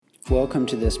Welcome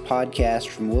to this podcast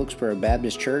from Wilkesboro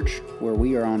Baptist Church, where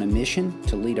we are on a mission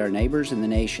to lead our neighbors and the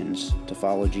nations to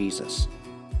follow Jesus.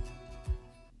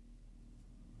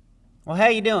 Well, how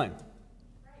you doing?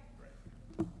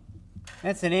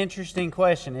 That's an interesting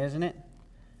question, isn't it?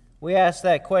 We ask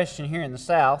that question here in the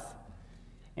South,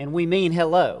 and we mean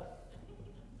hello.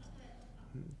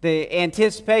 The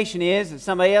anticipation is that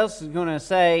somebody else is going to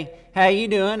say, how you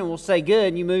doing? And we'll say good,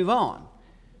 and you move on.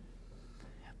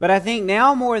 But I think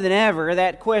now more than ever,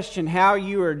 that question, how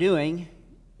you are doing,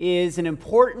 is an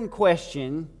important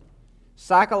question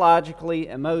psychologically,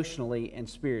 emotionally, and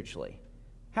spiritually.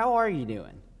 How are you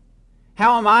doing?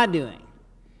 How am I doing?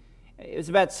 It was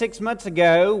about 6 months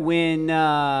ago when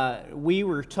we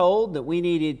were told that we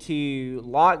needed to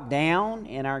lock down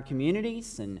in our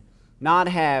communities and not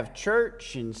have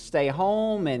church and stay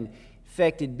home, and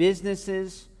affected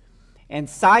businesses. And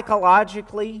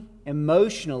psychologically,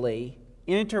 emotionally,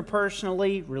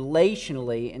 interpersonally,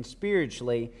 relationally, and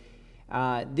spiritually,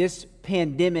 this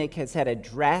pandemic has had a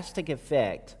drastic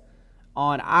effect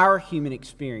on our human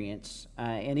experience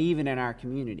and even in our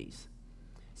communities.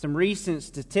 Some recent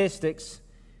statistics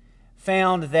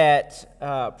found that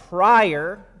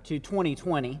prior to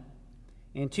 2020,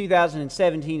 in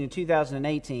 2017 and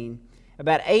 2018,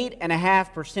 about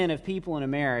 8.5% of people in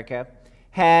America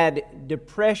had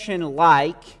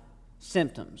depression-like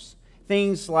symptoms.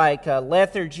 Things like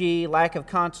lethargy, lack of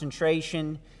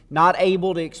concentration, not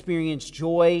able to experience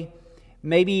joy,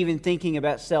 maybe even thinking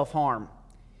about self-harm.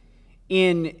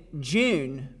 In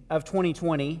June of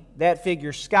 2020, that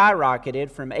figure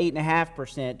skyrocketed from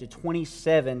 8.5% to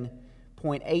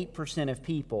 27.8% of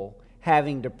people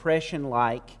having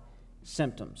depression-like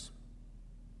symptoms.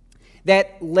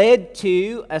 That led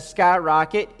to a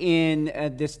skyrocket in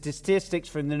the statistics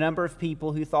for the number of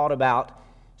people who thought about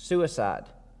suicide.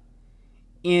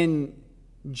 In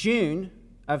June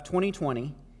of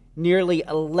 2020, nearly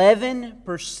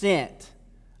 11%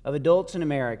 of adults in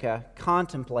America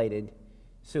contemplated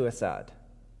suicide.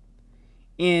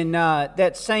 In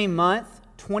that same month,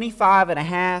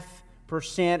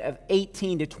 25.5% of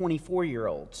 18 to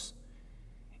 24-year-olds.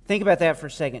 Think about that for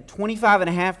a second.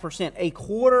 25.5%, a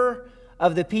quarter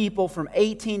of the people from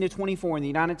 18 to 24 in the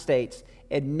United States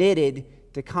admitted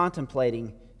to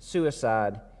contemplating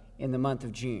suicide in the month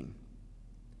of June.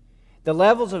 The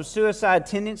levels of suicide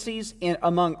tendencies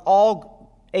among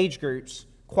all age groups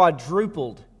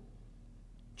quadrupled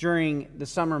during the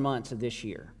summer months of this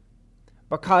year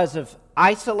because of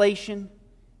isolation,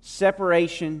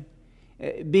 separation,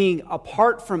 being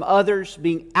apart from others,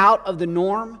 being out of the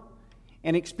norm,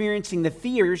 and experiencing the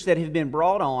fears that have been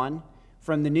brought on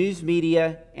from the news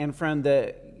media and from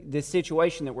the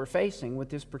situation that we're facing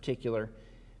with this particular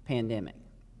pandemic.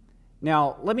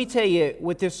 Now, let me tell you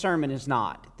what this sermon is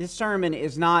not. This sermon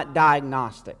is not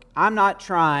diagnostic. I'm not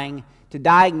trying to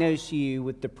diagnose you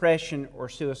with depression or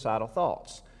suicidal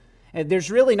thoughts.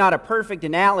 There's really not a perfect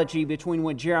analogy between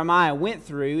what Jeremiah went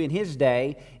through in his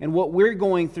day and what we're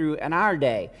going through in our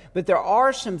day. But there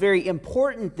are some very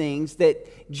important things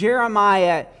that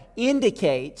Jeremiah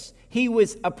indicates. He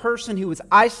was a person who was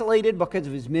isolated because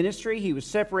of his ministry. He was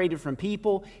separated from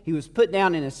people. He was put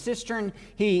down in a cistern.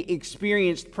 He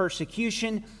experienced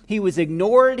persecution. He was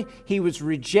ignored. He was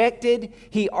rejected.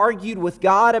 He argued with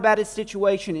God about his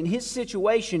situation, and his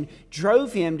situation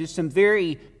drove him to some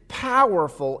very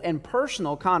powerful and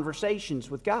personal conversations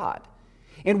with God.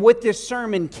 And what this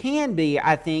sermon can be,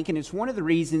 I think, and it's one of the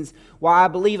reasons why I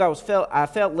believe I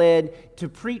felt led to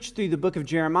preach through the book of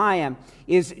Jeremiah,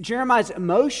 is Jeremiah's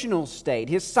emotional state,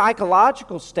 his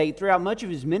psychological state throughout much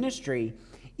of his ministry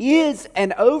is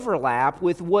an overlap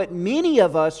with what many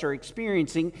of us are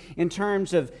experiencing in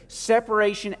terms of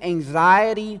separation,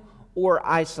 anxiety, or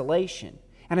isolation.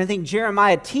 And I think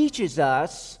Jeremiah teaches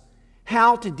us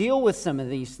how to deal with some of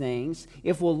these things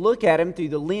if we'll look at them through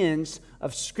the lens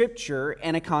of Scripture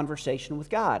and a conversation with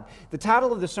God. The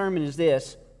title of the sermon is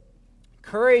this: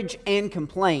 Courage and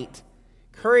Complaint.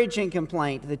 Courage and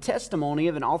Complaint, the testimony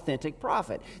of an authentic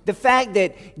prophet. The fact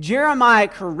that Jeremiah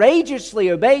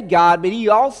courageously obeyed God, but he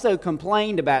also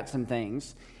complained about some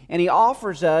things. And he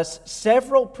offers us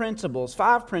several principles,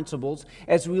 5 principles,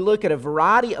 as we look at a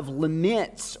variety of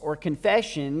laments or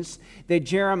confessions that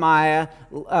Jeremiah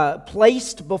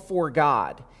placed before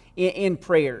God in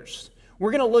prayers.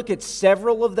 We're going to look at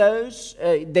several of those.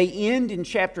 They end in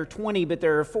chapter 20, but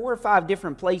there are 4 or 5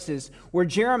 different places where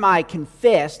Jeremiah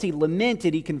confessed, he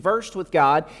lamented, he conversed with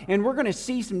God, and we're going to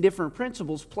see some different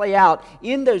principles play out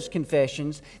in those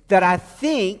confessions that I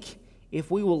think, if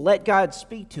we will let God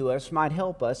speak to us, might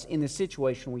help us in the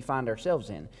situation we find ourselves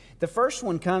in. The first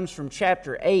one comes from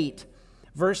chapter 8,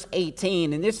 verse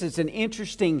 18, and this is an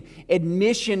interesting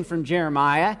admission from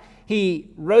Jeremiah. He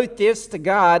wrote this to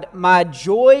God, "My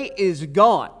joy is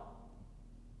gone.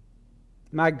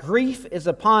 My grief is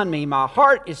upon me. My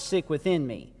heart is sick within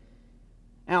me."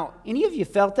 Now, any of you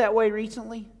felt that way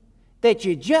recently? That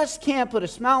you just can't put a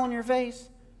smile on your face?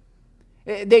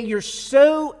 That you're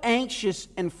so anxious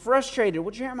and frustrated?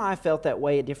 Well, Jeremiah felt that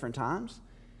way at different times.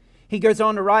 He goes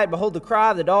on to write, "Behold, the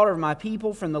cry of the daughter of my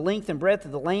people from the length and breadth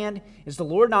of the land. Is the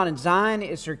Lord not in Zion?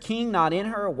 Is her king not in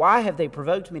her? Why have they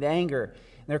provoked me to anger?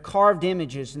 Their carved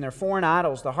images and their foreign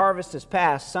idols. The harvest is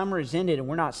past, summer is ended, and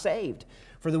we're not saved.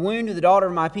 For the wound of the daughter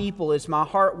of my people is my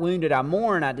heart wounded. I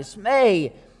mourn, I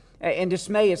dismay, and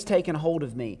dismay has taken hold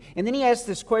of me." And then he asks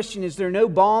this question, "Is there no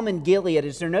balm in Gilead?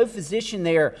 Is there no physician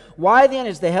there? Why then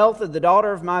is the health of the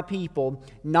daughter of my people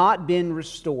not been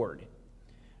restored?"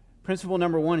 Principle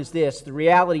number one is this, the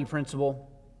reality principle.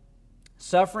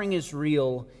 Suffering is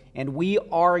real, and we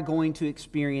are going to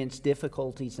experience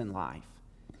difficulties in life.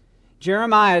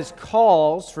 Jeremiah's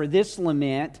cause for this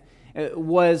lament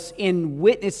was in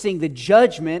witnessing the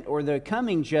judgment or the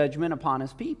coming judgment upon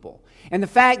his people. And the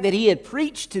fact that he had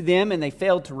preached to them and they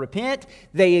failed to repent,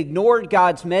 they ignored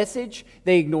God's message,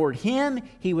 they ignored him,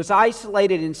 he was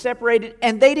isolated and separated,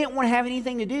 and they didn't want to have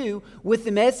anything to do with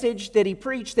the message that he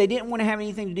preached. They didn't want to have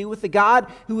anything to do with the God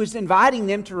who was inviting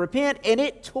them to repent, and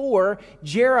it tore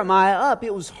Jeremiah up.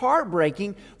 It was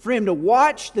heartbreaking for him to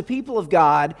watch the people of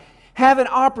God have an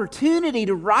opportunity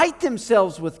to right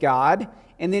themselves with God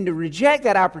and then to reject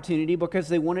that opportunity because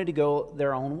they wanted to go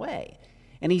their own way.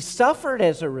 And he suffered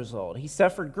as a result. He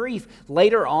suffered grief.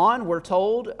 Later on, we're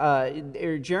told,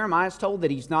 Jeremiah is told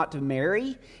that he's not to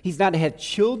marry. He's not to have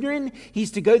children. He's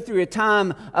to go through a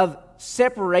time of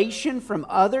separation from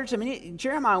others. I mean,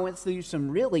 Jeremiah went through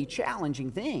some really challenging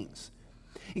things.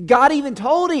 God even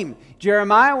told him,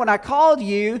 "Jeremiah, when I called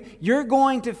you, you're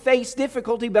going to face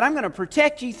difficulty, but I'm going to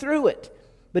protect you through it."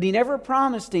 But he never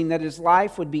promised him that his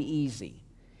life would be easy.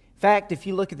 In fact, if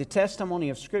you look at the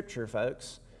testimony of Scripture,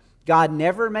 folks, God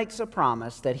never makes a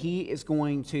promise that He is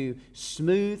going to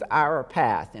smooth our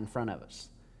path in front of us.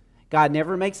 God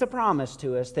never makes a promise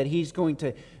to us that He's going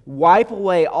to wipe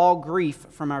away all grief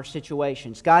from our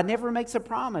situations. God never makes a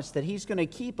promise that He's going to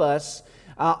keep us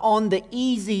on the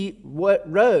easy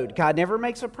road. God never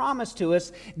makes a promise to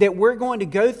us that we're going to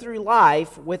go through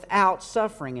life without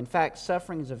suffering. In fact,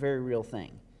 suffering is a very real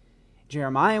thing.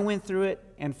 Jeremiah went through it,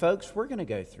 and folks, we're going to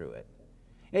go through it.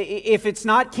 If it's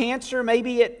not cancer,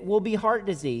 maybe it will be heart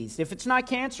disease. If it's not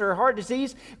cancer or heart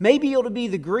disease, maybe it'll be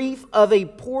the grief of a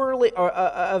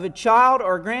child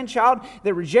or a grandchild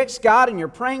that rejects God, and you're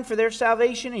praying for their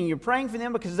salvation, and you're praying for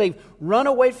them because they've run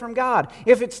away from God.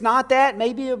 If it's not that,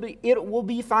 maybe it will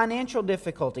be financial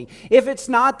difficulty. If it's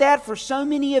not that, for so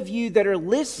many of you that are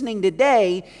listening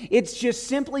today, it's just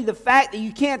simply the fact that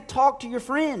you can't talk to your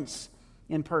friends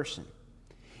in person.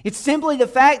 It's simply the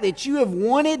fact that you have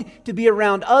wanted to be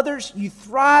around others. You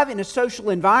thrive in a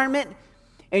social environment,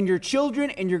 and your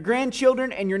children and your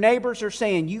grandchildren and your neighbors are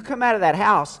saying, "You come out of that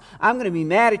house, I'm going to be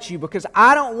mad at you because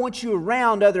I don't want you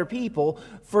around other people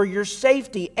for your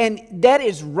safety." And that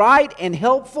is right and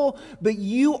helpful, but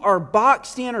you are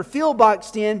boxed in or feel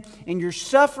boxed in and you're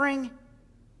suffering.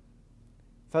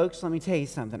 Folks, let me tell you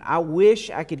something. I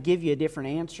wish I could give you a different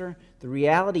answer. The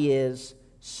reality is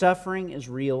suffering is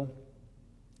real.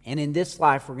 And in this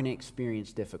life, we're going to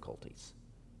experience difficulties.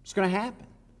 It's going to happen.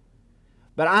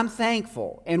 But I'm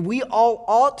thankful, and we all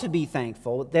ought to be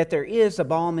thankful, that there is a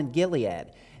balm in Gilead.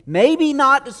 Maybe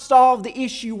not to solve the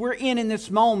issue we're in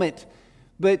this moment,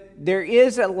 but there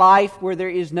is a life where there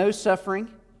is no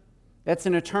suffering. That's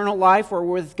an eternal life where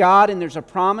we're with God, and there's a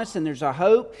promise, and there's a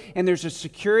hope, and there's a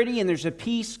security, and there's a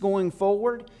peace going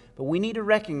forward. But we need to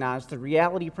recognize the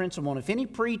reality principle. And if any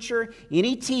preacher,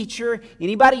 any teacher,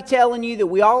 anybody telling you that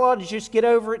we all ought to just get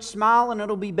over it, smile, and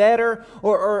it'll be better,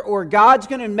 or God's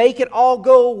going to make it all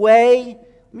go away,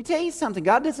 let me tell you something.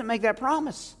 God doesn't make that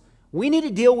promise. We need to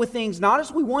deal with things not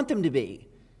as we want them to be,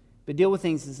 but deal with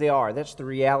things as they are. That's the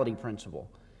reality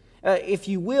principle. If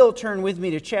you will, turn with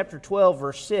me to chapter 12,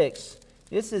 verse 6.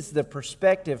 This is the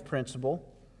perspective principle.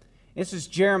 This is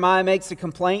Jeremiah makes a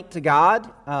complaint to God.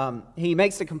 He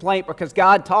makes a complaint because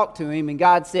God talked to him, and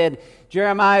God said,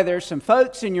 "Jeremiah, there's some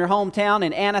folks in your hometown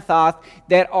in Anathoth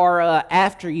that are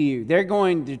after you. They're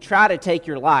going to try to take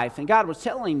your life." And God was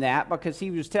telling him that because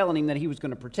He was telling him that He was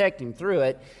going to protect him through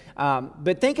it.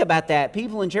 But think about that.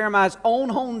 People in Jeremiah's own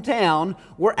hometown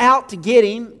were out to get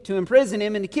him, to imprison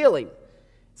him, and to kill him.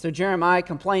 So Jeremiah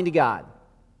complained to God.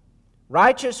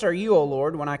 "Righteous are you, O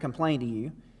Lord, when I complain to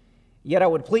you. Yet I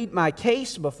would plead my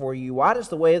case before you. Why does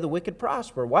the way of the wicked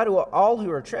prosper? Why do all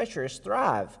who are treacherous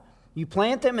thrive? You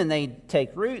plant them and they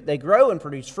take root, they grow and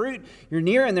produce fruit. You're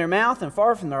near in their mouth and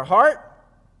far from their heart.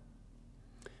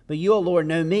 But you, O Lord,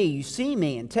 know me. You see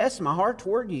me and test my heart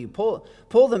toward you.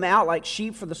 Pull them out like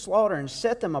sheep for the slaughter and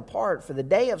set them apart for the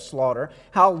day of slaughter.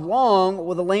 How long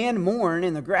will the land mourn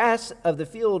and the grass of the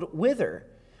field wither?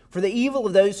 For the evil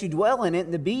of those who dwell in it,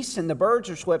 and the beasts and the birds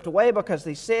are swept away, because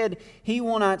they said, he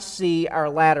will not see our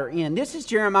latter end. This is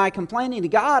Jeremiah complaining to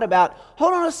God about,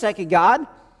 hold on a second, God.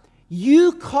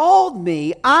 You called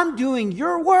me. I'm doing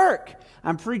your work.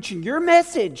 I'm preaching your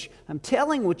message. I'm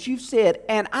telling what you've said,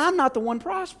 and I'm not the one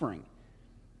prospering.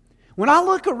 When I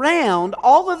look around,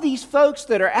 all of these folks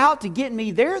that are out to get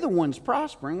me, they're the ones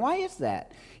prospering. Why is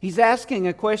that? He's asking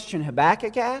a question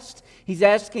Habakkuk asked. He's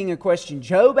asking a question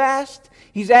Job asked.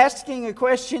 He's asking a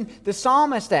question the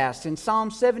psalmist asked in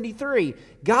Psalm 73.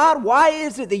 God, why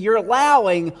is it that you're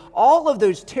allowing all of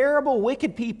those terrible,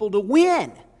 wicked people to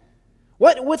win?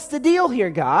 What's the deal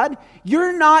here, God?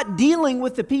 You're not dealing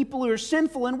with the people who are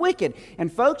sinful and wicked.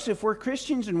 And folks, if we're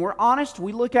Christians and we're honest,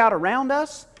 we look out around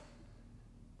us,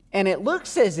 and it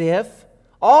looks as if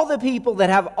all the people that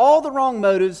have all the wrong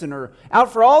motives and are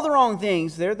out for all the wrong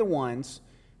things, they're the ones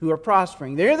who are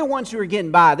prospering. They're the ones who are getting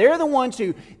by. They're the ones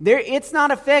who, it's not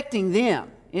affecting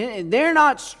them. They're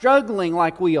not struggling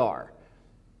like we are.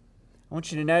 I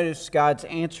want you to notice God's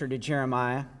answer to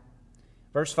Jeremiah.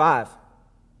 Verse 5.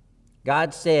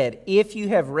 God said, if you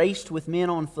have raced with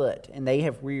men on foot and they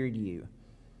have wearied you,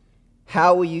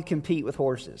 how will you compete with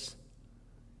horses?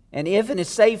 And if in a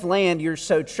safe land you're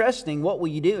so trusting, what will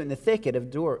you do in the thicket of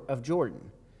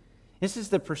Jordan? This is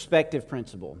the perspective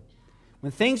principle.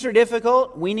 When things are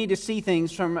difficult, we need to see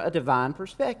things from a divine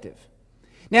perspective.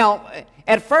 Now,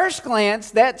 at first glance,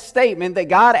 that statement that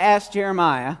God asked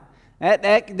Jeremiah,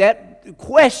 that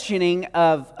questioning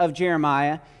of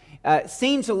Jeremiah,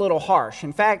 seems a little harsh.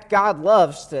 In fact, God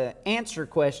loves to answer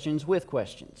questions with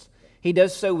questions. He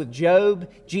does so with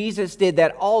Job. Jesus did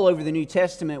that all over the New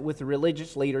Testament with the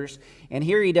religious leaders. And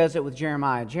here he does it with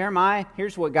Jeremiah. Jeremiah,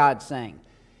 here's what God's saying.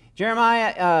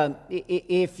 Jeremiah,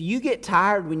 if you get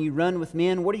tired when you run with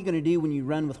men, what are you going to do when you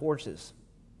run with horses?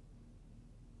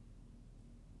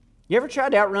 You ever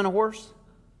tried to outrun a horse?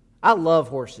 I love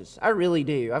horses. I really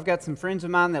do. I've got some friends of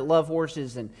mine that love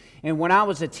horses. And when I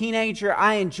was a teenager,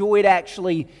 I enjoyed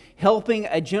actually helping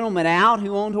a gentleman out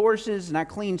who owned horses. And I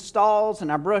cleaned stalls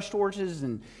and I brushed horses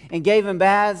and gave him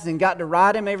baths and got to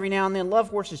ride him every now and then. Love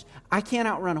horses. I can't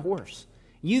outrun a horse.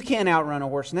 You can't outrun a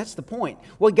horse, and that's the point.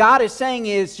 What God is saying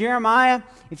is, Jeremiah,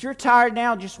 if you're tired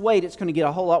now, just wait. It's going to get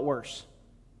a whole lot worse.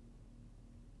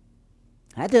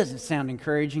 That doesn't sound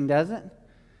encouraging, does it?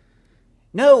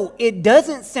 No, it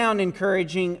doesn't sound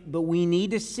encouraging, but we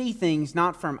need to see things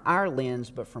not from our lens,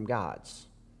 but from God's.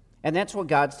 And that's what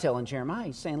God's telling Jeremiah.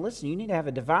 He's saying, listen, you need to have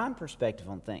a divine perspective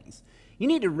on things. You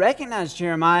need to recognize,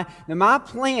 Jeremiah, that my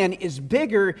plan is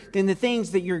bigger than the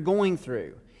things that you're going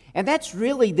through. And that's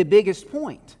really the biggest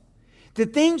point. The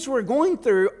things we're going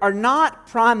through are not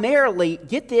primarily,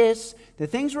 get this, the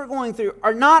things we're going through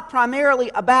are not primarily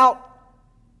about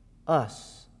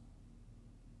us.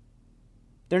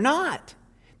 They're not.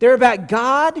 They're about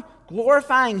God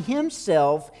glorifying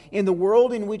Himself in the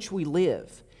world in which we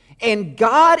live. And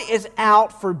God is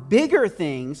out for bigger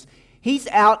things. He's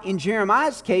out, in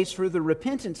Jeremiah's case, for the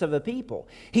repentance of a people.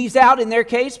 He's out in their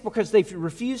case because they've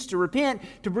refused to repent,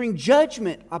 to bring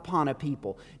judgment upon a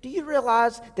people. Do you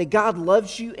realize that God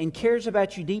loves you and cares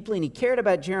about you deeply? And He cared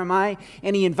about Jeremiah,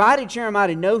 and He invited Jeremiah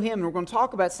to know Him. And we're going to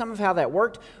talk about some of how that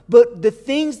worked. But the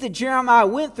things that Jeremiah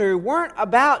went through weren't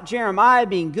about Jeremiah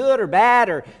being good or bad,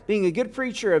 or being a good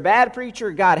preacher or a bad preacher,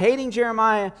 or God hating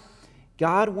Jeremiah.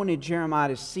 God wanted Jeremiah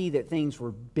to see that things were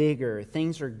bigger.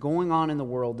 Things are going on in the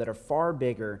world that are far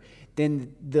bigger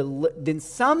than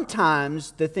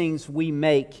sometimes the things we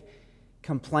make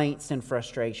complaints and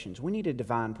frustrations. We need a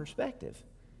divine perspective.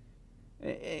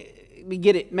 We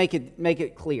get it. Make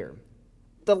it clear.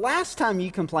 The last time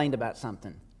you complained about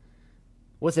something,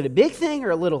 was it a big thing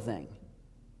or a little thing?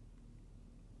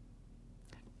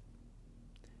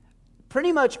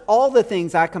 Pretty much all the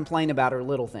things I complain about are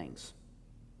little things.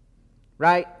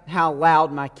 Right? How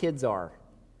loud my kids are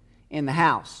in the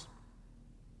house.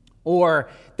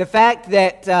 Or the fact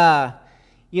that,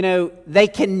 they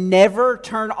can never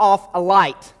turn off a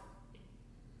light.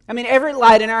 I mean, every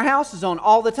light in our house is on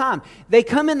all the time. They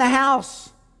come in the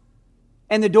house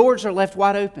and the doors are left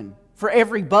wide open for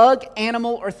every bug,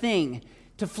 animal, or thing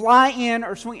to fly in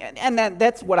or swing. And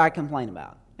that's what I complain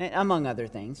about, among other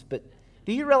things. But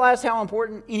do you realize how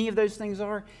important any of those things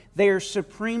are? They are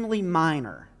supremely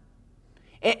minor.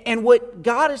 And what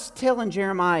God is telling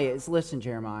Jeremiah is, listen,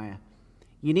 Jeremiah,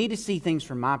 you need to see things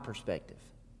from my perspective.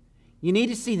 You need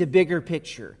to see the bigger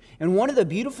picture. And one of the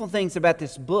beautiful things about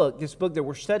this book that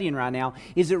we're studying right now,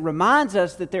 is it reminds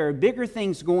us that there are bigger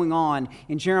things going on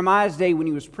in Jeremiah's day when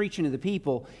he was preaching to the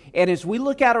people. And as we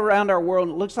look out around our world,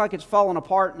 it looks like it's falling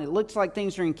apart, and it looks like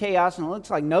things are in chaos, and it looks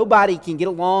like nobody can get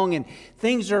along, and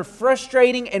things are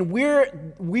frustrating, and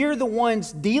we're the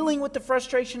ones dealing with the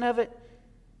frustration of it.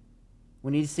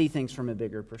 We need to see things from a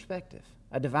bigger perspective,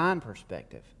 a divine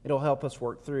perspective. It'll help us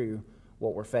work through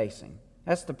what we're facing.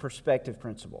 That's the perspective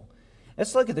principle.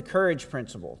 Let's look at the courage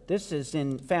principle. This is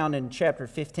found in chapter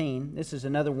 15. This is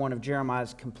another one of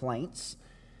Jeremiah's complaints.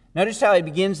 Notice how he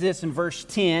begins this in verse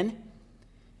 10.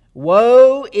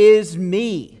 Woe is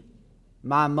me,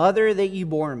 my mother that you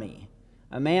bore me,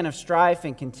 a man of strife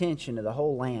and contention of the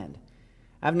whole land.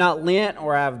 I have not lent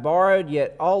or I have borrowed,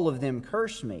 yet all of them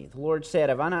curse me. The Lord said,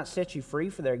 have I not set you free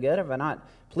for their good? Have I not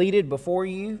pleaded before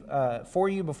you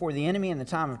before the enemy in the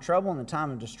time of trouble and the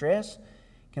time of distress?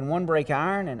 Can one break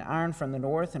iron, and iron from the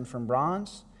north and from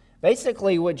bronze?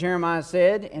 Basically what Jeremiah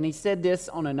said, and he said this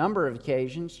on a number of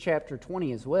occasions, chapter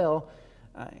 20 as well,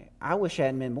 I wish I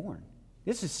hadn't been born.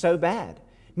 This is so bad.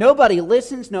 Nobody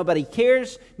listens, nobody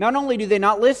cares. Not only do they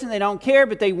not listen, they don't care,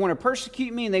 but they want to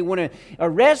persecute me, and they want to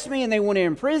arrest me, and they want to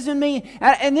imprison me.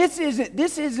 And this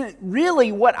isn't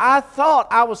really what I thought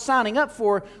I was signing up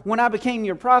for when I became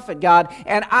your prophet, God.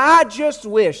 And I just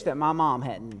wish that my mom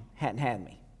hadn't had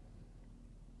me.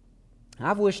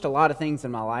 I've wished a lot of things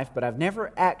in my life, but I've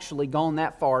never actually gone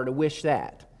that far to wish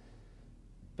that.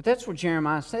 But that's what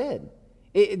Jeremiah said.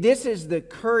 This is the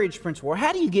courage principle.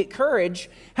 How do you get courage?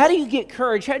 How do you get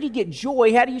courage? How do you get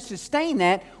joy? How do you sustain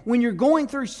that when you're going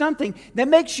through something that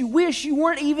makes you wish you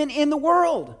weren't even in the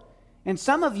world? And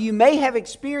some of you may have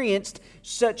experienced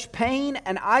such pain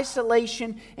and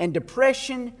isolation and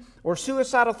depression or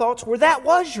suicidal thoughts where that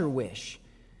was your wish.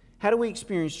 How do we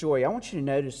experience joy? I want you to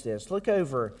notice this. Look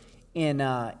over in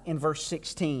verse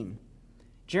 16.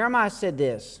 Jeremiah said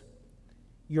this,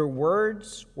 your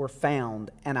words were found,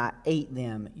 and I ate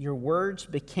them. Your words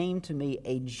became to me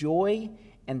a joy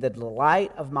and the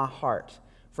delight of my heart.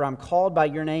 For I'm called by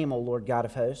your name, O Lord God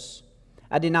of hosts.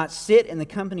 I did not sit in the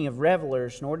company of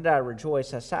revelers, nor did I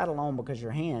rejoice. I sat alone because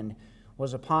your hand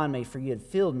was upon me, for you had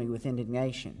filled me with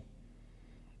indignation.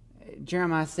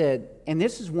 Jeremiah said, and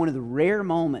this is one of the rare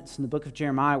moments in the book of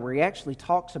Jeremiah where he actually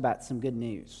talks about some good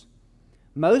news.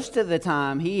 Most of the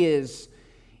time, he is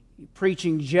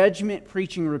preaching judgment,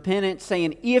 preaching repentance,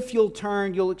 saying, if you'll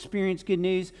turn, you'll experience good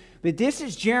news. But this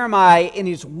is Jeremiah in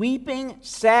his weeping,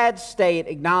 sad state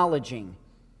acknowledging,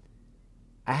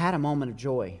 I had a moment of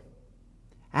joy.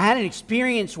 I had an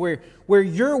experience where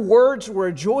your words were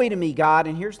a joy to me, God.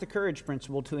 And here's the courage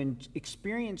principle. To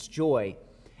experience joy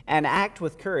and act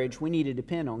with courage, we need to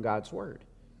depend on God's Word.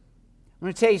 I'm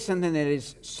going to tell you something that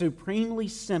is supremely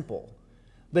simple,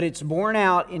 but it's borne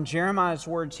out in Jeremiah's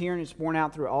words here, and it's borne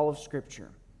out through all of Scripture.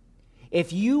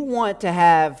 If you want to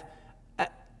have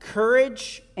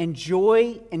courage and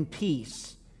joy and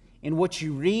peace in what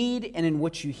you read and in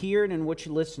what you hear and in what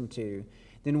you listen to,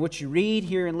 then what you read,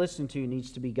 hear, and listen to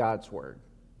needs to be God's Word.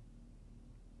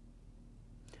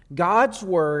 God's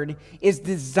Word is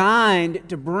designed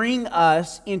to bring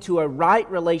us into a right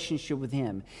relationship with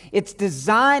Him. It's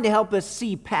designed to help us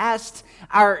see past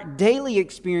our daily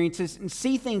experiences and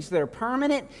see things that are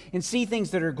permanent and see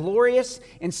things that are glorious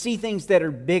and see things that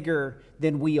are bigger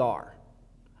than we are.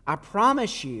 I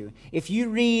promise you, if you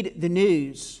read the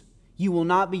news, you will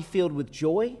not be filled with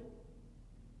joy,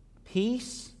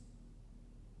 peace.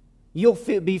 You'll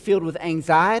be filled with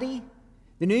anxiety.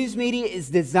 The news media is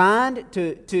designed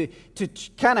to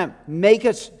kind of make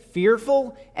us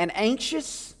fearful and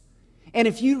anxious. And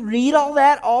if you read all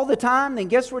that all the time, then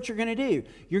guess what you're going to do?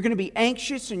 You're going to be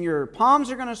anxious, and your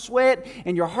palms are going to sweat,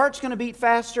 and your heart's going to beat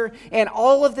faster, and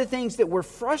all of the things that we're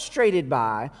frustrated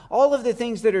by, all of the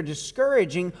things that are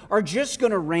discouraging are just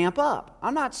going to ramp up.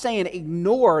 I'm not saying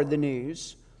ignore the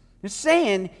news. I'm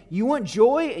saying you want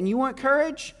joy and you want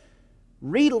courage,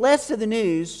 read less of the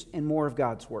news and more of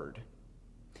God's Word.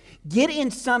 Get in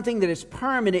something that is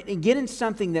permanent and get in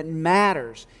something that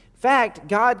matters. In fact,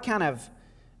 God kind of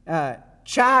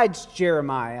chides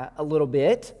Jeremiah a little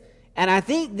bit, and I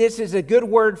think this is a good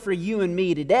word for you and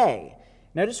me today.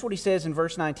 Notice what he says in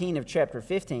verse 19 of chapter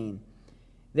 15.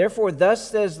 Therefore, thus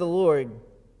says the Lord,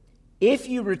 if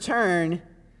you return,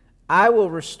 I will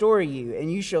restore you,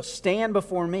 and you shall stand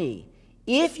before me.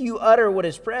 If you utter what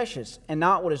is precious and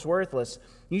not what is worthless,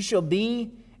 you shall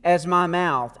be as my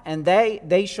mouth, and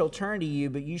they shall turn to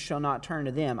you, but you shall not turn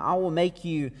to them. I will make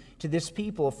you to this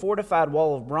people a fortified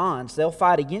wall of bronze. They'll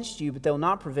fight against you, but they'll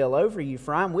not prevail over you,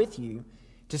 for I'm with you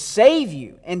to save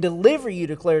you and deliver you,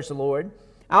 declares the Lord.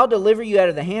 I'll deliver you out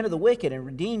of the hand of the wicked and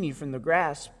redeem you from the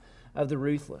grasp of the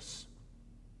ruthless.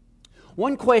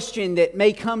 One question that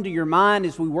may come to your mind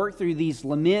as we work through these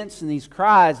laments and these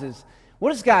cries is, what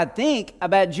does God think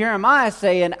about Jeremiah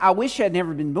saying, I wish I'd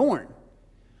never been born?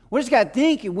 What does God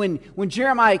think when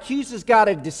Jeremiah accuses God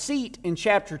of deceit in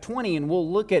chapter 20? And we'll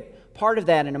look at part of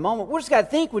that in a moment. What does God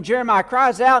think when Jeremiah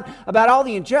cries out about all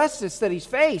the injustice that he's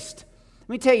faced? Let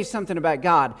me tell you something about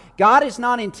God. God is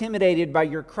not intimidated by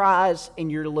your cries and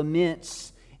your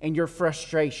laments and your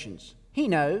frustrations. He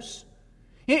knows.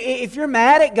 If you're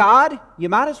mad at God, you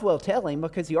might as well tell Him,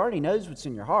 because He already knows what's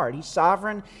in your heart. He's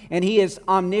sovereign and He is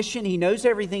omniscient. He knows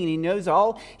everything and He knows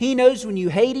all. He knows when you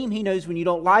hate Him. He knows when you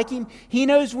don't like Him. He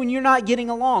knows when you're not getting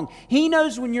along. He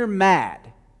knows when you're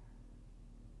mad.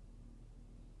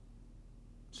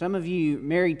 Some of you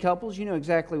married couples, you know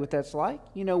exactly what that's like.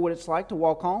 You know what it's like to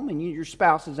walk home and your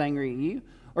spouse is angry at you,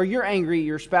 or you're angry at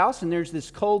your spouse and there's this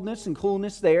coldness and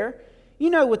coolness there. You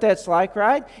know what that's like,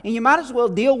 right? And you might as well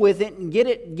deal with it and get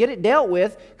it dealt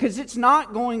with, because it's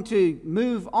not going to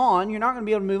move on. You're not going to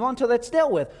be able to move on until that's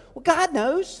dealt with. Well, God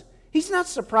knows. He's not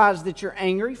surprised that you're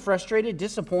angry, frustrated,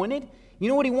 disappointed. You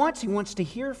know what He wants? He wants to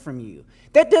hear from you.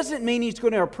 That doesn't mean He's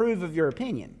going to approve of your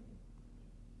opinion.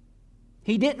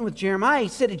 He didn't with Jeremiah. He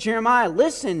said to Jeremiah,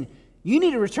 listen, you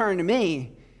need to return to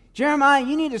me. Jeremiah,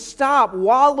 you need to stop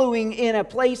wallowing in a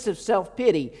place of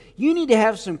self-pity. You need to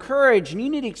have some courage and you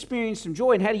need to experience some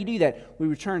joy. And how do you do that? We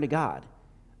return to God.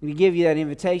 I'm going to give you that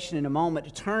invitation in a moment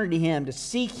to turn to Him, to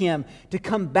seek Him, to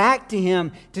come back to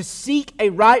Him, to seek a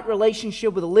right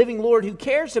relationship with a living Lord who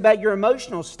cares about your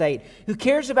emotional state, who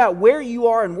cares about where you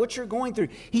are and what you're going through.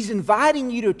 He's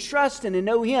inviting you to trust and to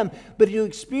know Him, but to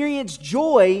experience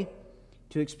joy,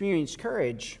 to experience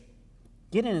courage,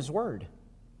 get in His Word.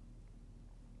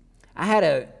 I had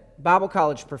a Bible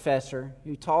college professor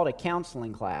who taught a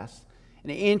counseling class, an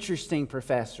interesting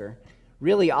professor,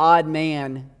 really odd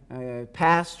man,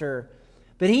 pastor,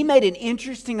 but he made an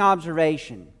interesting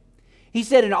observation. He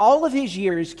said in all of his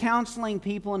years counseling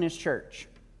people in his church,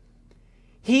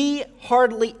 he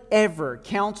hardly ever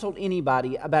counseled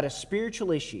anybody about a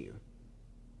spiritual issue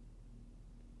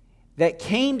that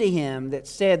came to him that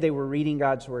said they were reading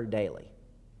God's Word daily.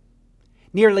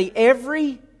 Nearly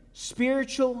every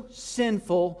spiritual,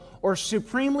 sinful, or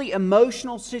supremely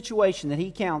emotional situation that he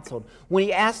counseled, when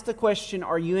he asked the question,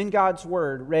 are you in God's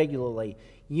Word regularly?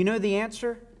 You know the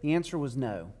answer? The answer was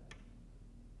no.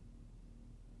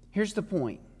 Here's the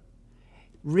point.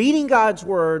 Reading God's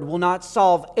Word will not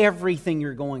solve everything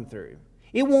you're going through.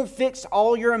 It won't fix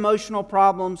all your emotional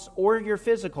problems or your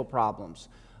physical problems,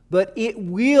 but it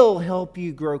will help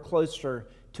you grow closer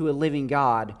to a living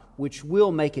God, which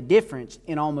will make a difference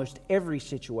in almost every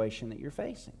situation that you're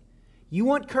facing. You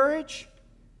want courage?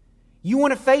 You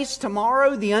want to face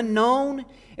tomorrow, the unknown,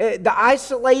 the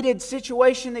isolated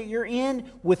situation that you're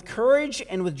in with courage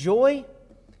and with joy?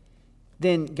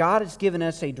 Then God has given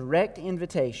us a direct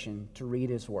invitation to read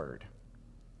His Word.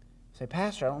 You say,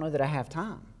 Pastor, I don't know that I have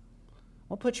time.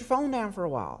 Well, put your phone down for a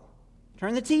while.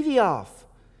 Turn the TV off.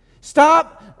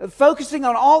 Stop focusing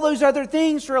on all those other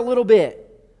things for a little bit.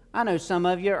 I know some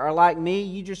of you are like me.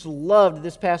 You just loved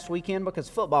this past weekend because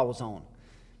football was on.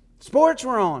 Sports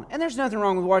were on. And there's nothing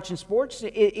wrong with watching sports.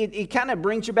 It kind of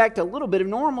brings you back to a little bit of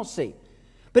normalcy.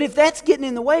 But if that's getting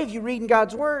in the way of you reading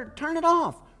God's Word, turn it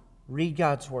off. Read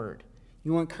God's Word.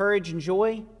 You want courage and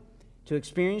joy? To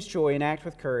experience joy and act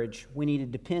with courage, we need to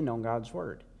depend on God's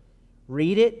Word.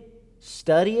 Read it,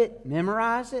 study it,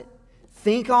 memorize it,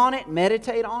 think on it,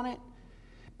 meditate on it.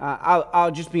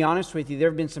 I'll just be honest with you. There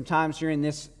have been some times during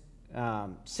this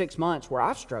 6 months where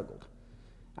I've struggled.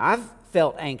 I've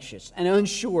felt anxious and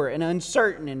unsure and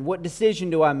uncertain, and what decision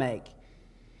do I make?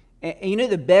 And you know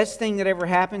the best thing that ever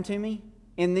happened to me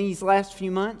in these last few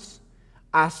months?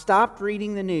 I stopped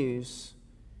reading the news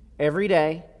every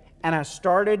day, and I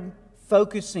started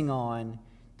focusing on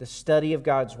the study of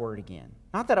God's Word again.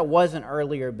 Not that I wasn't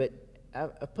earlier, but I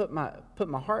put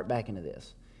my heart back into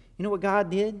this. You know what God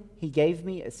did? He gave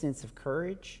me a sense of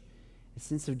courage, a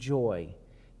sense of joy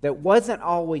that wasn't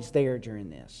always there during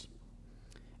this.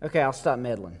 Okay, I'll stop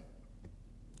meddling.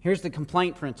 Here's the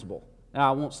complaint principle. No,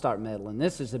 I won't start meddling.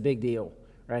 This is a big deal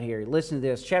right here. Listen to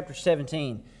this. Chapter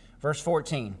 17, verse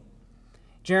 14.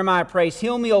 Jeremiah prays,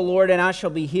 heal me, O Lord, and I shall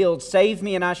be healed. Save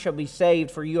me, and I shall be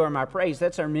saved, for you are my praise.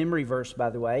 That's our memory verse, by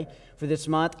the way, for this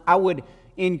month. I would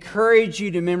encourage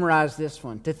you to memorize this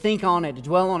one, to think on it, to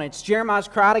dwell on it. It's Jeremiah's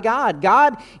cry to God.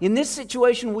 God, in this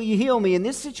situation will you heal me? In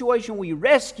this situation will you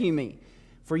rescue me?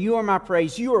 For you are my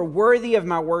praise. You are worthy of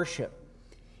my worship.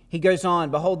 He goes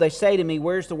on, behold, they say to me,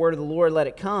 where's the word of the Lord? Let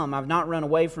it come. I've not run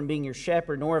away from being your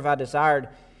shepherd, nor have I desired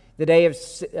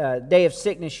the day of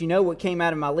sickness. You know what came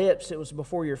out of my lips. It was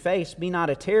before your face. Be not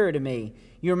a terror to me.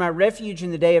 You are my refuge in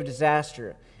the day of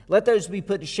disaster. Let those be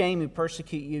put to shame who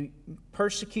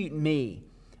persecute me.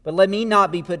 But let me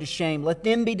not be put to shame. Let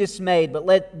them be dismayed, but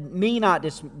let me not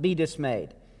be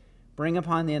dismayed. Bring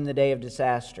upon them the day of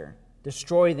disaster.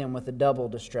 Destroy them with a double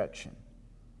destruction.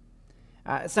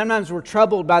 Sometimes we're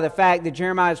troubled by the fact that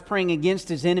Jeremiah is praying against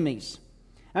his enemies.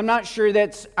 I'm not sure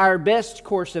that's our best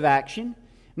course of action.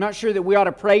 I'm not sure that we ought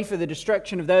to pray for the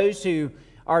destruction of those who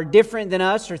are different than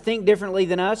us or think differently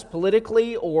than us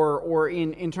politically or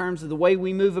in terms of the way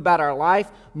we move about our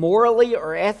life morally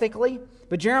or ethically.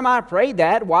 But Jeremiah prayed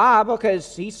that. Why?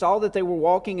 Because he saw that they were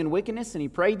walking in wickedness and he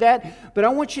prayed that. But I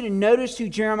want you to notice who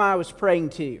Jeremiah was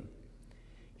praying to.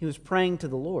 He was praying to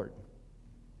the Lord.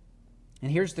 And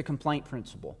here's the complaint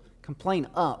principle. Complain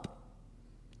up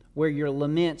where your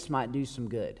laments might do some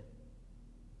good.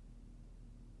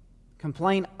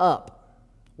 Complain up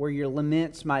where your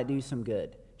laments might do some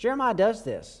good. Jeremiah does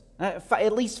this.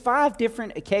 At least 5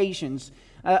 different occasions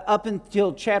up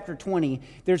until chapter 20,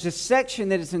 there's a section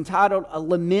that is entitled A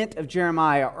Lament of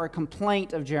Jeremiah or a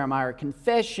Complaint of Jeremiah or a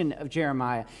Confession of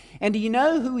Jeremiah. And do you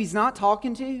know who he's not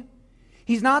talking to?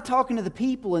 He's not talking to the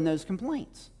people in those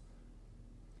complaints.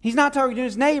 He's not talking to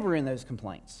his neighbor in those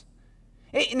complaints.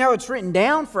 Now, it's written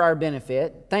down for our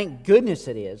benefit. Thank goodness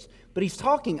it is. But he's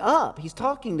talking up. He's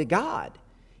talking to God.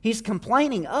 He's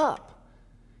complaining up.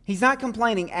 He's not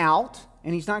complaining out,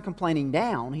 and he's not complaining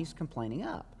down. He's complaining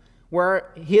up,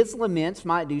 where his laments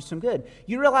might do some good.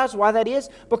 You realize why that is?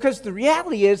 Because the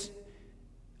reality is,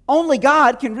 only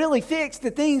God can really fix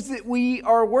the things that we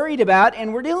are worried about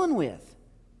and we're dealing with.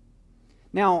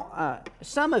 Now,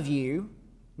 some of you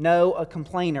know a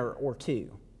complainer or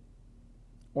two,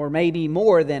 or maybe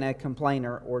more than a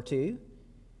complainer or two.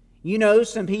 You know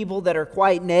some people that are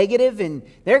quite negative, and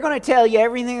they're going to tell you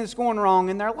everything that's going wrong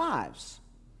in their lives.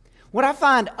 What I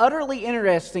find utterly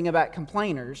interesting about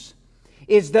complainers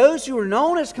is those who are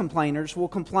known as complainers will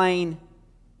complain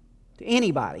to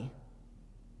anybody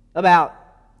about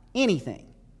anything.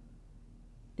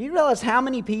 Do you realize how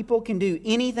many people can do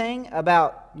anything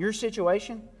about your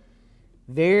situation?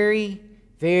 Very,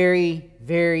 very,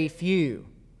 very few.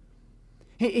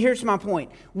 Here's my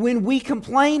point. When we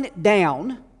complain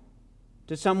down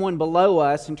to someone below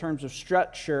us in terms of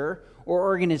structure or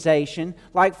organization,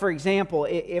 like for example,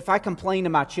 if I complain to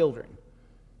my children,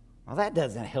 well, that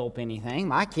doesn't help anything.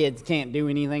 My kids can't do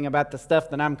anything about the stuff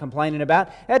that I'm complaining about.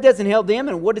 That doesn't help them,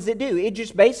 and what does it do? It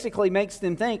just basically makes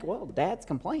them think, well, Dad's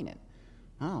complaining.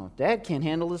 Oh, Dad can't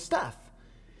handle this stuff.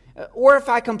 Or if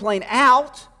I complain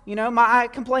out, I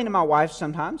complain to my wife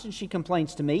sometimes, and she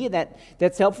complains to me, and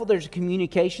that's helpful. There's a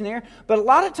communication there. But a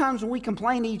lot of times when we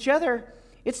complain to each other,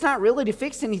 it's not really to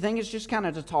fix anything. It's just kind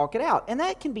of to talk it out. And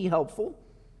that can be helpful.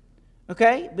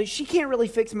 Okay? But she can't really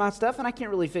fix my stuff, and I can't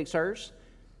really fix hers.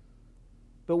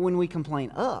 But when we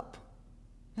complain up,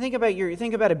 think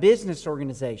about a business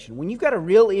organization. When you've got a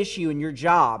real issue in your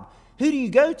job, who do you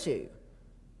go to?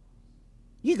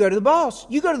 You go to the boss.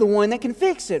 You go to the one that can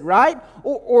fix it, right?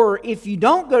 Or if you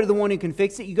don't go to the one who can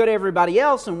fix it, you go to everybody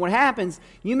else. And what happens,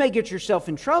 you may get yourself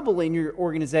in trouble in your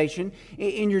organization,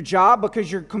 in your job,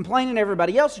 because you're complaining to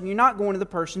everybody else and you're not going to the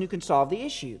person who can solve the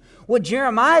issue. What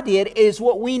Jeremiah did is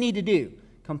what we need to do.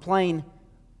 Complain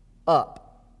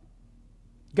up.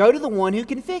 Go to the one who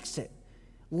can fix it.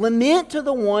 Lament to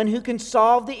the one who can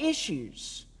solve the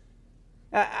issues.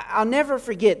 I'll never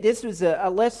forget, this was a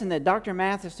lesson that Dr.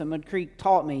 Mathis at Mud Creek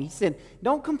taught me. He said,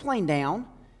 don't complain down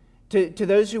to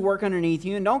those who work underneath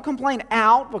you, and don't complain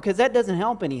out, because that doesn't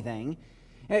help anything.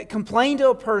 Complain to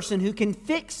a person who can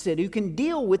fix it, who can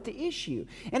deal with the issue.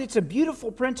 And it's a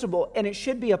beautiful principle, and it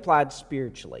should be applied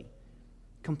spiritually.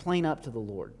 Complain up to the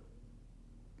Lord.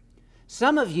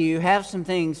 Some of you have some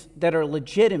things that are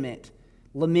legitimate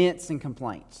laments and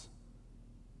complaints.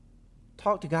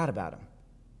 Talk to God about them.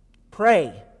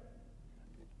 Pray.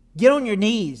 Get on your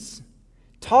knees.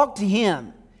 Talk to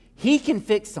Him. He can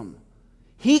fix them.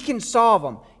 He can solve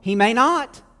them. He may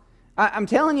not. I'm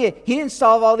telling you, He didn't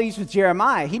solve all these with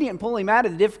Jeremiah. He didn't pull him out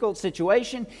of the difficult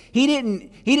situation. He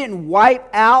didn't wipe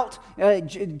out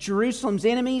Jerusalem's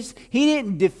enemies. He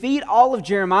didn't defeat all of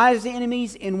Jeremiah's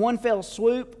enemies in one fell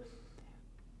swoop.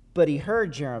 But He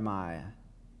heard Jeremiah.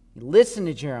 He listened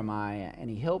to Jeremiah, and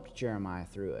He helped Jeremiah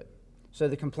through it. So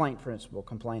the complaint principle,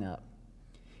 complain up.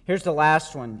 Here's the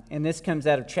last one, and this comes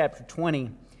out of chapter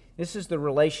 20. This is the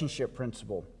relationship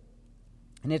principle.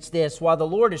 And it's this: while the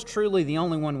Lord is truly the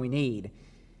only one we need,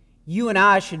 you and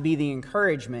I should be the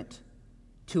encouragement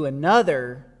to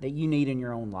another that you need in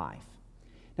your own life.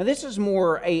 Now, this is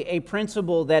more a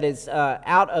principle that is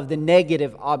out of the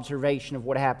negative observation of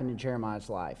what happened in Jeremiah's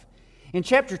life. In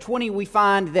chapter 20, we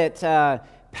find that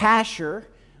Pashur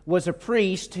was a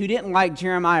priest who didn't like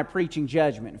Jeremiah preaching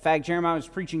judgment. In fact, Jeremiah was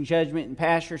preaching judgment, and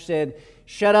Pashur said,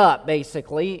 "Shut up,"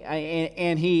 basically.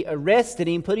 And he arrested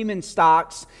him, put him in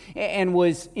stocks, and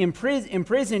was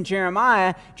imprisoned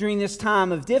Jeremiah during this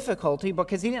time of difficulty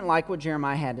because he didn't like what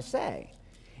Jeremiah had to say.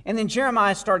 And then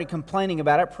Jeremiah started complaining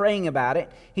about it, praying about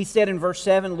it. He said in verse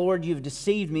 7, "Lord, you've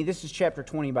deceived me." This is chapter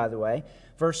 20, by the way.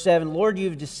 Verse 7, "Lord,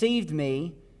 you've deceived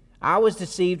me. I was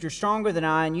deceived. You're stronger than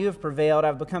I, and you have prevailed.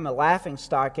 I've become a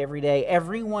laughingstock every day.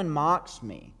 Everyone mocks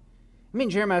me." I mean,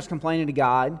 Jeremiah's complaining to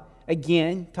God.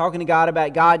 Again, talking to God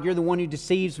about, "God, you're the one who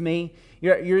deceives me.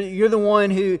 You're the one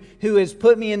who has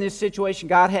put me in this situation."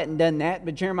 God hadn't done that,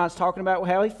 but Jeremiah's talking about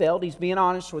how he felt. He's being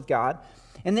honest with God.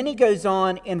 And then he goes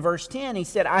on in verse 10, he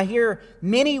said, "I hear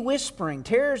many whispering,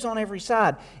 terrors on every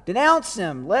side. Denounce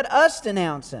him, let us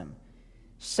denounce him.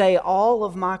 Say all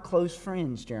of my close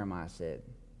friends," Jeremiah said.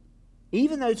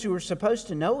 "Even those who were supposed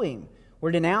to know him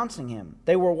were denouncing him.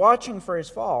 They were watching for his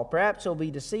fall. Perhaps he'll be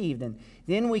deceived, and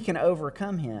then we can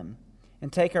overcome him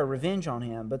and take our revenge on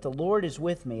him. But the Lord is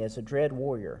with me as a dread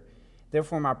warrior.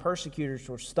 Therefore my persecutors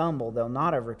will stumble. They'll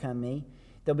not overcome me.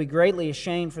 They'll be greatly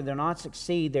ashamed, for they'll not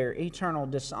succeed. Their eternal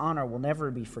dishonor will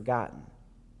never be forgotten."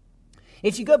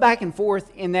 If you go back and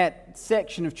forth in that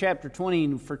section of chapter 20,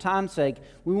 and for time's sake,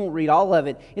 we won't read all of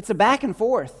it, it's a back and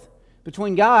forth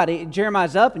between God.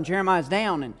 Jeremiah's up and Jeremiah's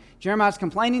down, and Jeremiah's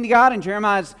complaining to God and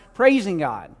Jeremiah's praising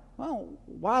God. Well,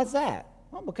 why is that?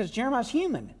 Well, because Jeremiah's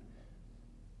human.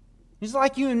 He's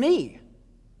like you and me.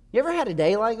 You ever had a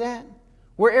day like that?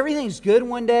 Where everything's good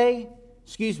one day?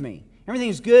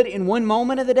 Everything's good in one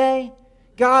moment of the day.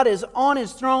 God is on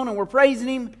His throne and we're praising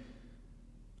Him,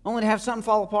 only to have something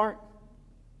fall apart.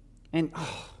 And,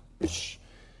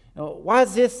 why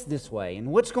is this way?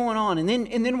 And what's going on? And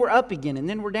then we're up again, and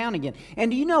then we're down again.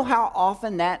 And do you know how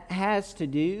often that has to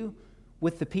do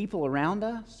with the people around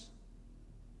us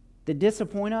that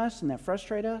disappoint us and that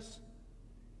frustrate us?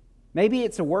 Maybe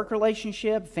it's a work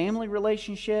relationship, family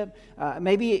relationship.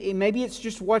 Maybe it's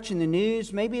just watching the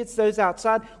news. Maybe it's those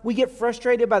outside. We get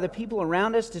frustrated by the people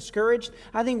around us, discouraged.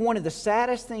 I think one of the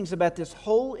saddest things about this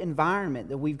whole environment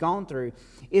that we've gone through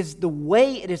is the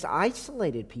way it has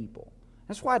isolated people.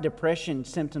 That's why depression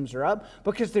symptoms are up,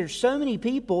 because there's so many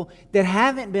people that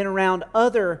haven't been around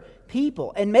other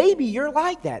people. And maybe you're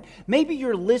like that. Maybe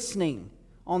you're listening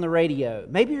on the radio.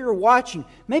 Maybe you're watching.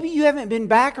 Maybe you haven't been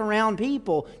back around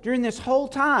people during this whole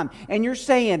time. And you're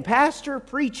saying, "Pastor,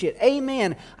 preach it.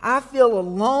 Amen. I feel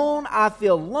alone. I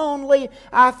feel lonely.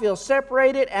 I feel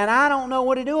separated. And I don't know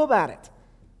what to do about it."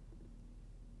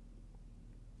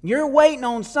 You're waiting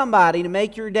on somebody to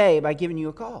make your day by giving you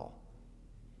a call.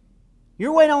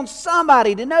 You're waiting on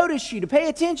somebody to notice you, to pay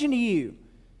attention to you,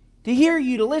 to hear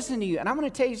you, to listen to you. And I'm going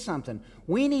to tell you something.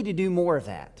 We need to do more of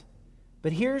that.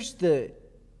 But here's the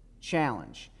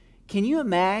challenge. Can you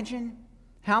imagine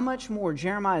how much more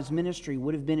Jeremiah's ministry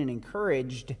would have been an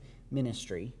encouraged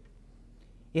ministry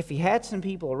if he had some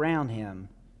people around him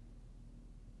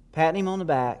patting him on the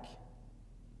back,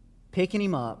 picking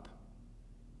him up,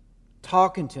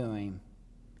 talking to him,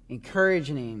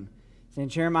 encouraging him, saying,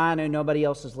 "Jeremiah, I know nobody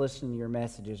else is listening to your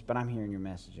messages, but I'm hearing your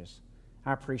messages.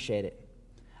 I appreciate it.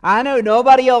 I know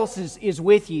nobody else is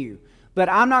with you, but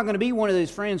I'm not going to be one of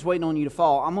those friends waiting on you to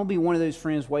fall. I'm going to be one of those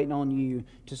friends waiting on you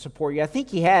to support you." I think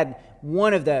he had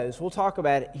one of those. We'll talk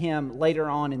about him later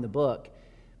on in the book.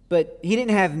 But he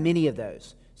didn't have many of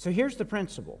those. So here's the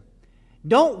principle.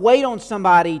 Don't wait on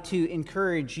somebody to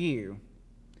encourage you.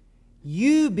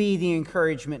 You be the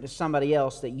encouragement to somebody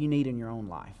else that you need in your own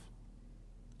life.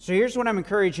 So here's what I'm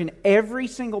encouraging every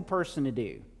single person to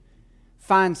do.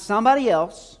 Find somebody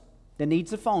else that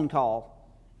needs a phone call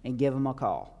and give them a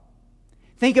call.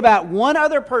 Think about one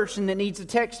other person that needs a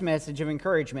text message of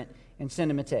encouragement and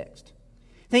send them a text.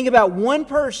 Think about one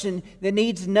person that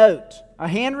needs a note, a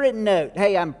handwritten note.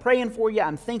 "Hey, I'm praying for you.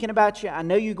 I'm thinking about you. I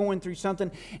know you're going through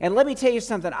something." And let me tell you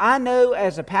something. I know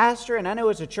as a pastor and I know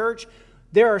as a church,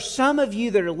 there are some of you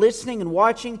that are listening and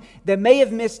watching that may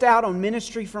have missed out on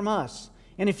ministry from us.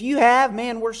 And if you have,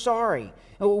 man, we're sorry.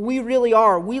 We really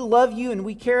are. We love you and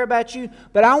we care about you.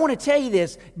 But I want to tell you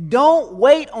this. Don't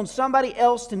wait on somebody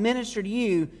else to minister to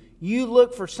you. You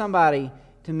look for somebody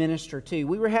to minister to.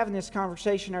 We were having this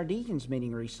conversation in our deacons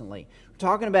meeting recently. We're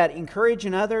talking about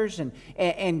encouraging others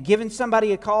and giving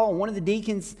somebody a call. And one of the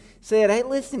deacons said, "Hey,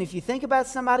 listen, if you think about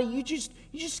somebody, you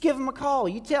just give them a call.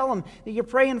 You tell them that you're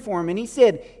praying for them." And he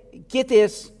said, get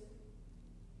this,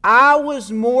 "I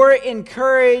was more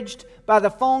encouraged by the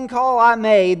phone call I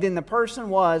made than the person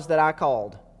was that I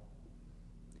called.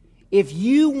 If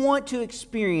you want to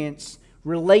experience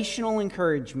relational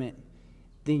encouragement,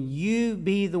 then you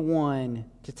be the one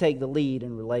to take the lead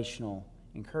in relational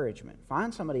encouragement.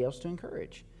 Find somebody else to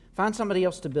encourage. Find somebody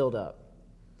else to build up.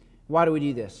 Why do we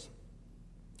do this?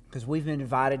 Because we've been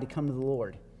invited to come to the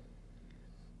Lord.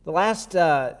 The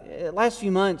last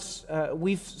few months,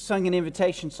 we've sung an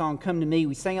invitation song, Come to Me.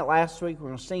 We sang it last week. We're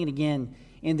going to sing it again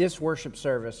in this worship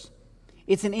service.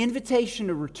 It's an invitation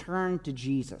to return to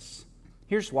Jesus.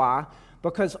 Here's why.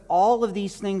 Because all of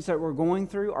these things that we're going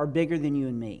through are bigger than you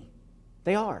and me.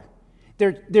 They are.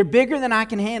 They're bigger than I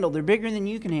can handle. They're bigger than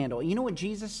you can handle. You know what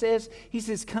Jesus says? He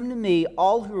says, come to me,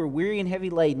 all who are weary and heavy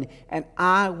laden, and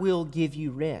I will give you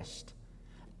rest.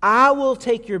 I will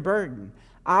take your burden.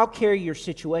 I'll carry your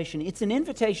situation. It's an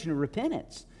invitation to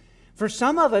repentance. For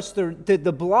some of us,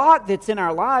 the block that's in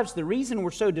our lives, the reason we're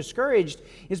so discouraged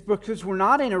is because we're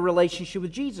not in a relationship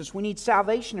with Jesus. We need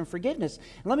salvation and forgiveness.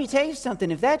 And let me tell you something.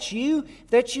 If that's you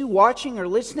watching or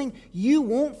listening, you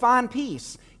won't find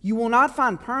peace. You will not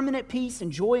find permanent peace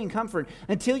and joy and comfort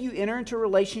until you enter into a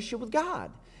relationship with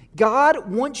God. God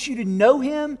wants you to know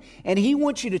Him, and He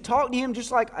wants you to talk to Him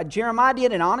just like Jeremiah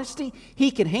did in honesty.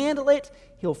 He can handle it.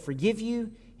 He'll forgive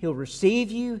you. He'll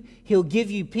receive you. He'll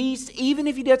give you peace. Even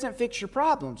if He doesn't fix your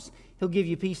problems, He'll give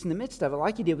you peace in the midst of it,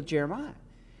 like He did with Jeremiah.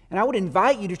 And I would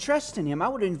invite you to trust in Him. I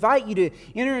would invite you to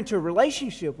enter into a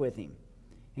relationship with Him.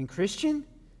 And Christian,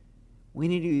 we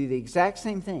need to do the exact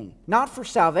same thing. Not for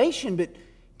salvation, but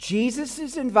Jesus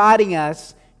is inviting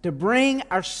us to bring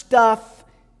our stuff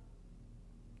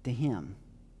to Him.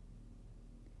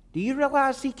 Do you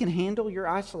realize He can handle your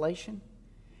isolation?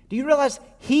 Do you realize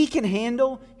He can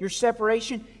handle your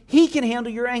separation? He can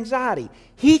handle your anxiety.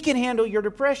 He can handle your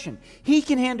depression. He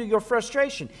can handle your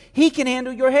frustration. He can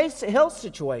handle your health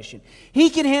situation.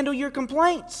 He can handle your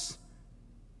complaints.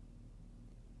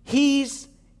 He's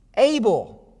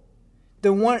able.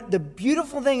 The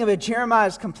beautiful thing about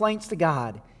Jeremiah's complaints to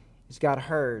God is God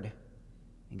heard,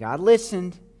 and God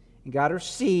listened, and God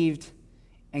received,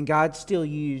 and God still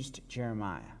used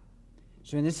Jeremiah.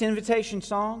 So in this invitation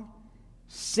song,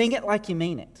 sing it like you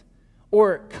mean it.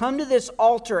 Or come to this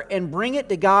altar and bring it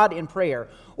to God in prayer.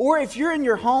 Or if you're in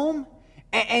your home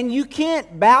and you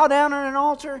can't bow down on an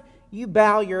altar, you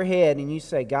bow your head and you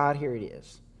say, God, here it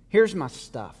is. Here's my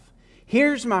stuff.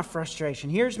 Here's my frustration.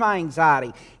 Here's my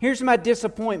anxiety. Here's my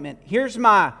disappointment. Here's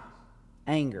my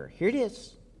anger. Here it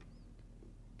is.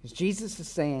 Because Jesus is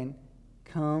saying,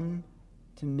 come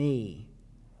to me.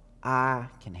 I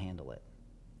can handle it.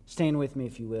 Stand with me,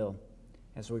 if you will,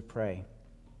 as we pray.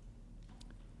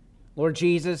 Lord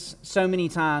Jesus, so many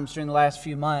times during the last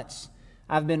few months,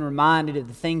 I've been reminded of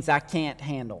the things I can't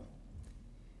handle.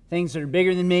 Things that are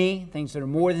bigger than me, things that are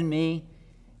more than me,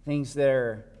 things that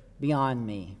are beyond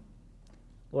me.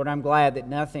 Lord, I'm glad that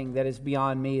nothing that is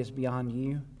beyond me is beyond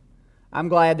you. I'm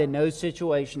glad that no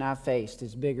situation I've faced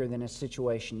is bigger than a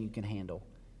situation you can handle.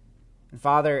 And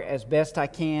Father, as best I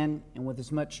can and with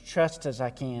as much trust as I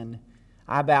can,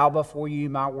 I bow before you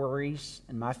my worries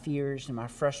and my fears and my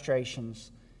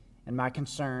frustrations and my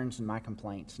concerns and my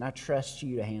complaints. And I trust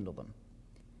you to handle them.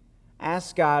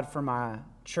 Ask God for my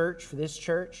church, for this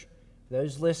church, for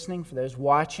those listening, for those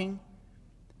watching,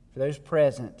 for those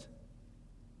present.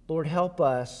 Lord, help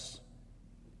us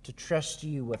to trust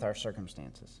you with our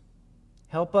circumstances.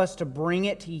 Help us to bring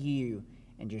it to you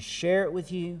and just share it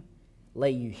with you,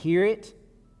 let you hear it,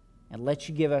 and let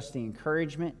you give us the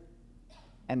encouragement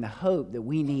and the hope that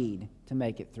we need to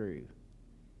make it through.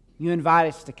 You invite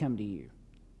us to come to you.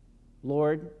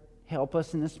 Lord, help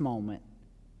us in this moment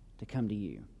to come to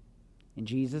you. In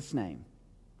Jesus' name,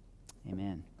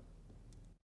 amen.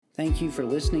 Thank you for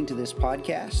listening to this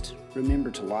podcast.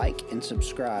 Remember to like and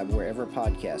subscribe wherever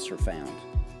podcasts are found.